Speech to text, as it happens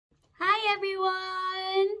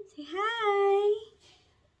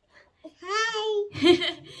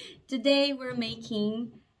Today we're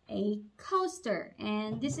making a coaster,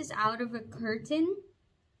 and this is out of a curtain.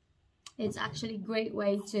 It's actually a great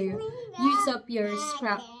way to use up your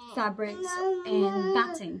scrap fabrics and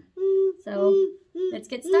batting. So let's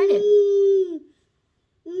get started.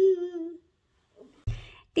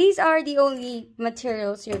 These are the only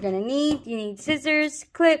materials you're gonna need. You need scissors,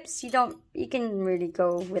 clips. You can really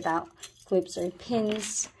go without clips or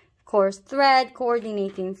pins. Of course, thread,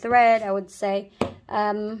 coordinating thread, I would say.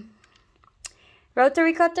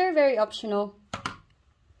 Rotary cutter, very optional.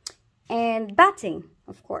 And batting,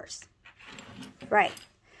 of course. Right.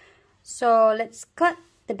 So let's cut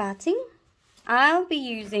the batting. I'll be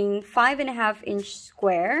using 5.5-inch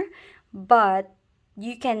square, but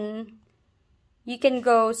you can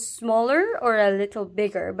go smaller or a little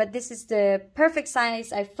bigger, but this is the perfect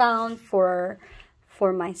size I found for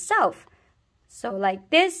myself. So like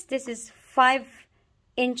this is 5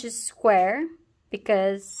 inches square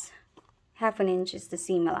because 1/2 inch is the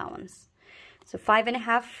seam allowance. So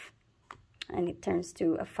 5.5, and it turns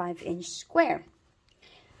to a 5-inch square.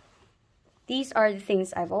 These are the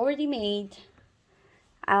things I've already made.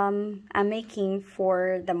 I'm making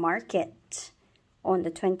for the market on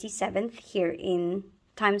the 27th here in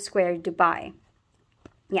Times Square, Dubai.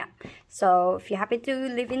 Yeah, so if you happen to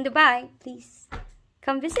live in Dubai, please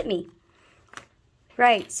come visit me.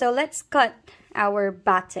 Right, so let's cut our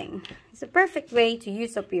batting. It's a perfect way to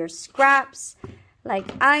use up your scraps like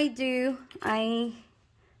I do.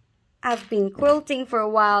 I've been quilting for a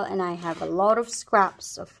while and I have a lot of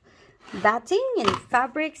scraps of batting and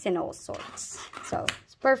fabrics and all sorts. So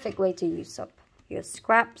it's a perfect way to use up your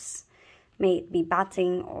scraps, may it be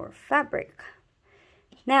batting or fabric.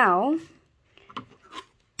 Now,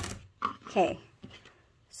 okay,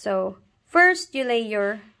 so first you lay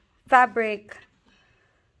your fabric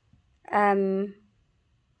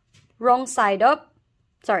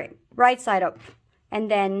right side up,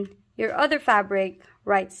 and then your other fabric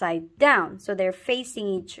right side down, so they're facing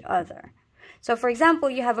each other. So for example,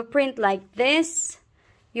 you have a print like this,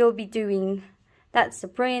 you'll be doing, that's the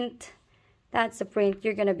print,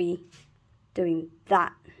 you're gonna be doing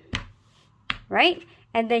that, right?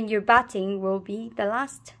 And then your batting will be the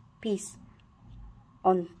last piece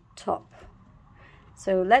on top.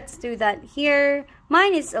 So let's do that here.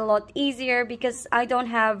 Mine is a lot easier because I don't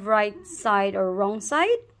have right side or wrong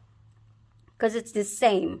side, because it's the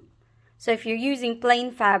same. So if you're using plain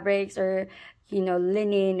fabrics or, you know,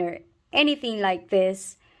 linen or anything like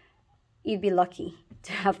this, you'd be lucky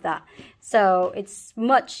to have that. So it's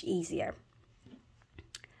much easier.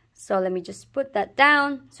 So let me just put that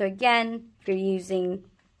down. So again, if you're using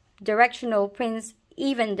directional prints,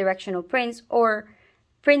 even directional prints or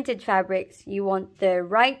printed fabrics, you want the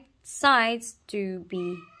right sides to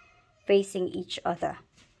be facing each other.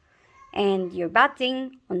 And your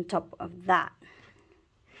batting on top of that.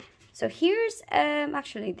 So here's,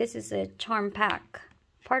 actually this is a charm pack,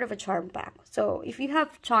 part of a charm pack. So if you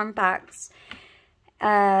have charm packs,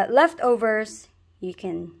 leftovers, you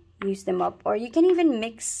can use them up, or you can even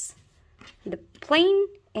mix the plain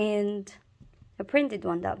and a printed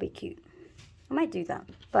one. That'll be cute. I might do that,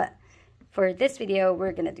 but for this video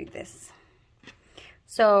we're gonna do this.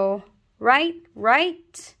 So right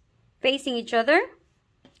facing each other,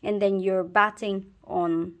 and then you're batting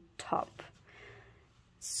on top.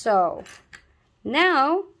 So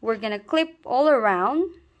now we're gonna clip all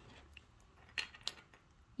around.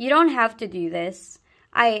 You don't have to do this.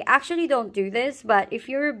 I actually don't do this, but if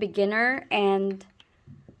you're a beginner and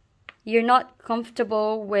you're not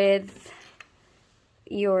comfortable with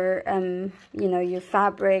your you know, your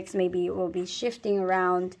fabrics, maybe it will be shifting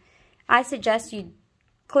around, I suggest you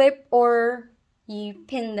clip or you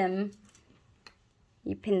pin them.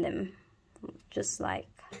 You pin them just like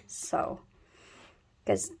so,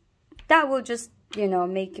 because that will just, you know,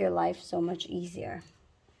 make your life so much easier.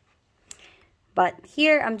 But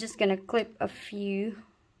here I'm just gonna clip a few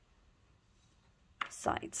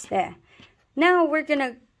sides there. Now we're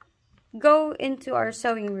gonna go into our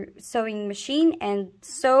sewing machine and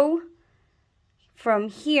sew from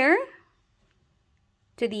here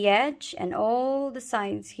to the edge and all the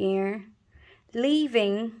sides here,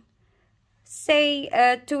 leaving, say,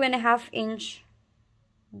 a 2.5-inch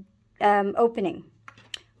opening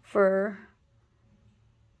for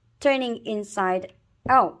turning inside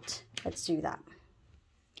out. Let's do that.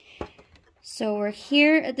 So we're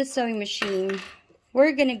here at the sewing machine.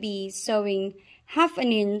 We're gonna be sewing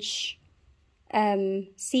 1/2 inch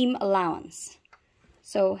seam allowance.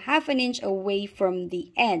 So 1/2 inch away from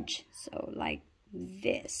the edge. So like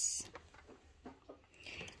this.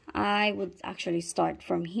 I would actually start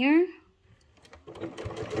from here.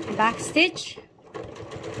 Back stitch.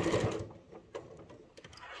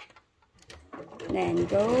 Then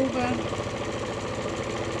go over.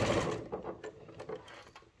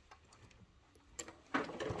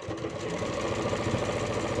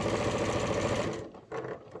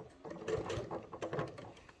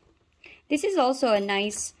 This is also a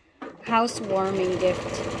nice housewarming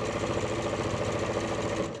gift.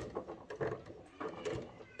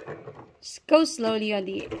 Just go slowly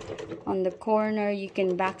on the corner. You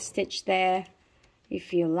can backstitch there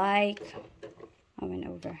if you like. I went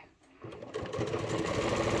over.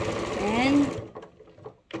 And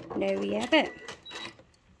there we have it.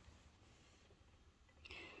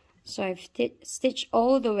 So I've stitched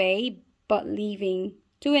all the way, but leaving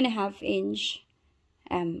 2.5 inch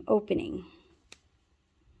opening.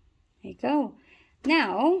 There you go.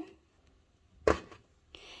 Now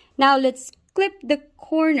let's clip the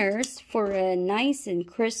corners for a nice and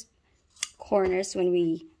crisp corners when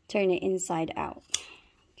we turn it inside out.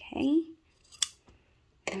 Okay.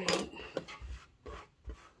 All right.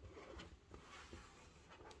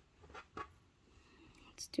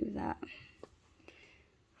 Let's do that.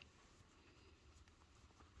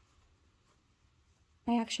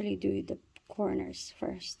 I actually do the corners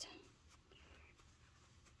first.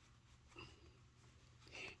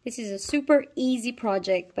 This is a super easy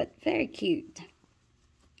project, but very cute.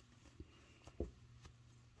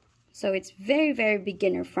 So it's very, very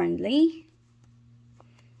beginner friendly.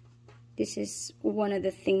 This is one of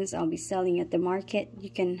the things I'll be selling at the market. You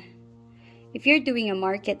can, if you're doing a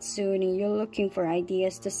market soon and you're looking for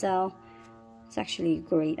ideas to sell, it's actually a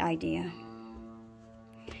great idea.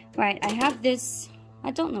 Right, I have this, I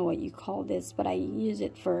don't know what you call this, but I use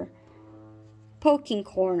it for poking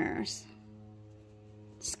corners.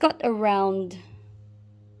 It's got a round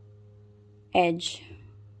edge,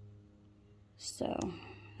 so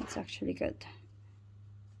it's actually good.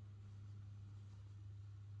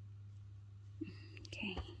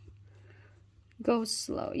 Okay, go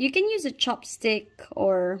slow. You can use a chopstick,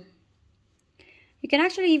 or you can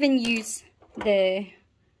actually even use the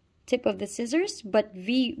tip of the scissors, but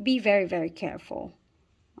be very, very careful.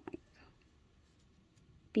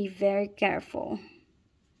 Be very careful.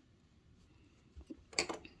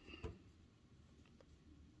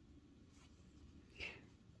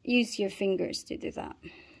 Use your fingers to do that.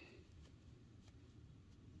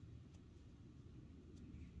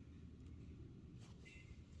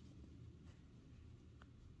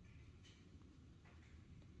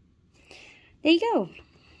 There you go.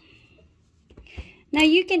 Now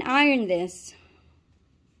you can iron this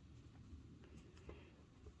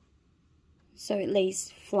so it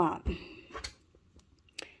lays flat,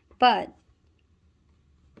 but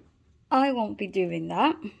I won't be doing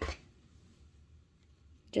that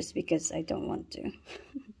just because I don't want to.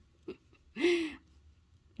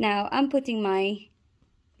 Now I'm putting my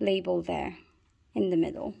label there in the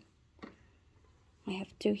middle. I have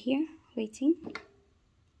 2 here waiting.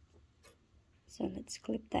 So let's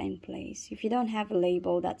clip that in place. If you don't have a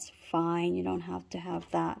label, that's fine. You don't have to have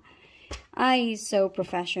that. I sew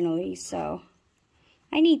professionally, so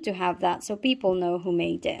I need to have that so people know who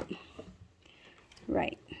made it.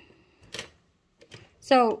 Right.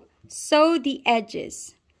 So sew the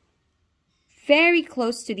edges very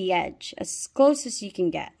close to the edge, as close as you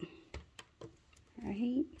can get.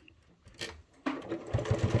 Right.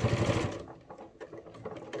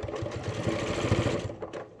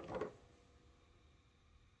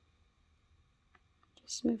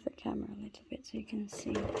 Just move the camera a little bit so you can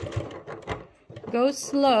see. Go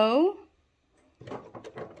slow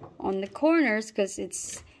on the corners because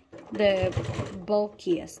it's the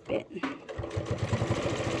bulkiest bit.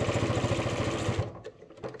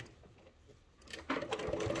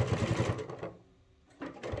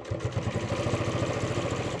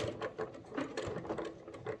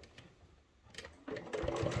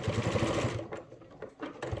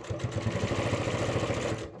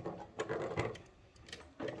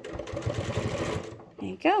 There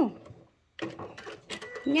you go.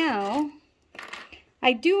 Now,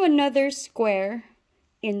 I do another square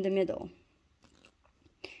in the middle.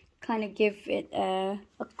 Kind of give it a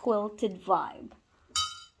quilted vibe.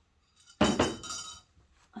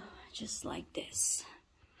 Just like this.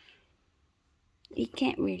 You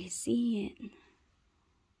can't really see it.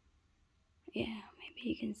 Yeah, maybe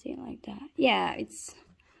you can see it like that. Yeah,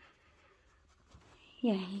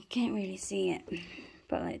 you can't really see it.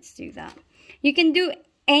 But let's do that. You can do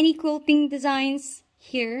any quilting designs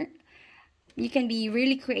here. You can be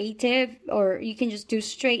really creative, or you can just do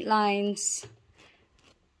straight lines,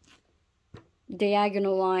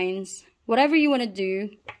 diagonal lines, whatever you want to do,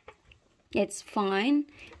 it's fine.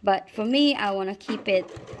 But for me, I want to keep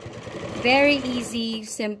it very easy,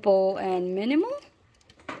 simple, and minimal.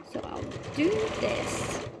 So I'll do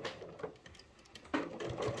this.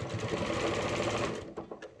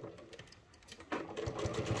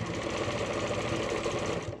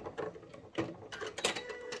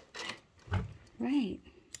 Right.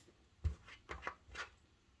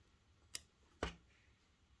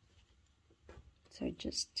 So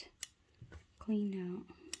just clean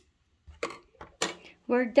out.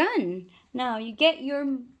 We're done. Now you get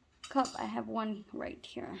your cup. I have one right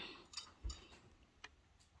here.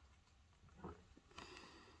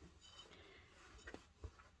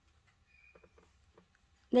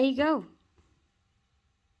 There you go.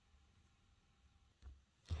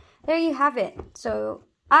 There you have it. So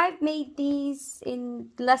I've made these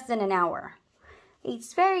in less than an hour.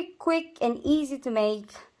 It's very quick and easy to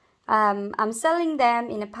make. I'm selling them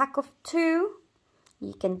in a pack of 2.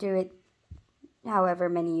 You can do it however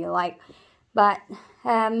many you like, but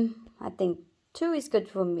I think 2 is good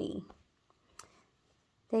for me.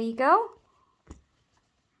 There you go.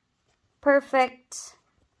 Perfect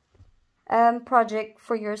project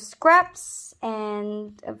for your scraps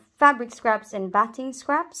and fabric scraps and batting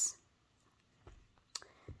scraps,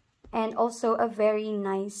 and also a very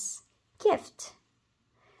nice gift.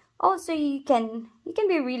 Also, you can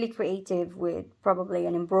be really creative with probably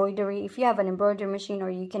an embroidery. If you have an embroidery machine, or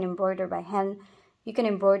you can embroider by hand, you can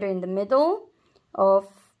embroider in the middle of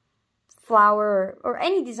flower or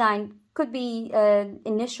any design. Could be an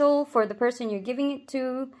initial for the person you're giving it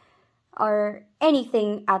to, or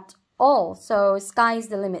anything at all. So sky's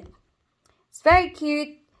the limit. It's very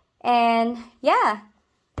cute, and yeah,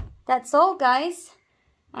 that's all, guys.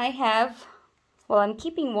 I'm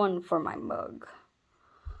keeping one for my mug.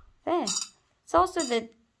 There. It's also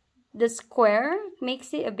the square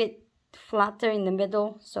makes it a bit flatter in the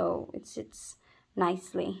middle, so it sits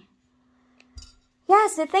nicely. Yeah,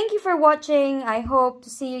 so thank you for watching. I hope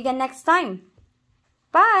to see you again next time.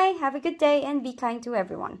 Bye. Have a good day and be kind to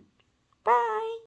everyone.